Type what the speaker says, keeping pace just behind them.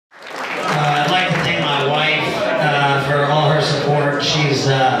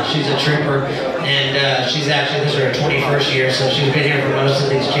a trooper, and she's actually, this is her 21st year, so she's been here for most of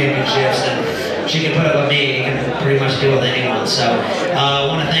these championships, and she can put up with me, you can pretty much deal with anyone. So I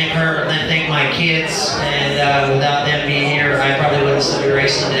want to thank her, and thank my kids, and without them being here, I probably wouldn't still be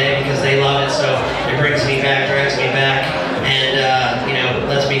racing today because they love it, so it brings me back, drags me back, and you know,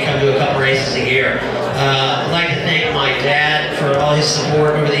 lets me come to a couple races a year. I'd like to thank my dad for all his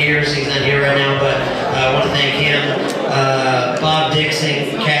support over the years. He's not here right now, but I want to thank him. Bob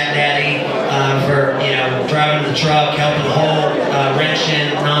Dixon, Cat Daddy, for, you know, driving the truck, helping hold,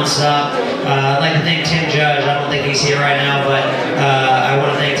 wrenching nonstop. I'd like to thank Tim Judge. I don't think he's here right now, but I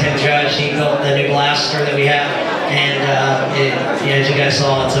want to thank Tim Judge. He built the new blaster that we have, and as you guys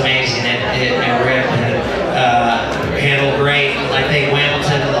saw, it's amazing. It ripped and handled great. I'd like to thank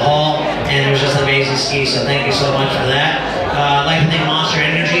Hamilton for the haul, and it was just an amazing ski, so thank you so much for that. I'd like to thank Monster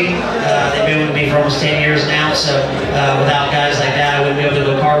Energy. They've been with me for almost 10 years now, so without guys like that, I wouldn't be able to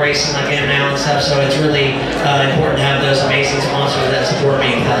go car racing like I am now and stuff, so it's really important to have those amazing sponsors that support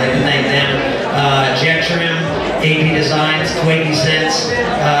me. I'd like to thank them. Jet Trim, AP Designs, Quakey Sense.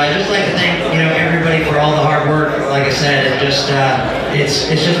 I'd just like to thank, you know, everybody for all the hard work. Like I said, it's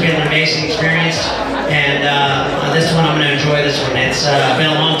just been an amazing experience. And this one, I'm going to enjoy this one. It's been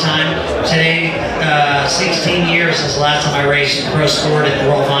a long time. Today, 16 years since the last time I raced pro sport at the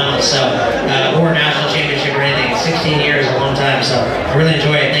World Finals, so, or National Championship or anything. 16 years is a long time, so I really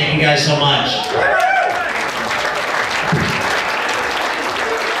enjoy it. Thank you guys so much.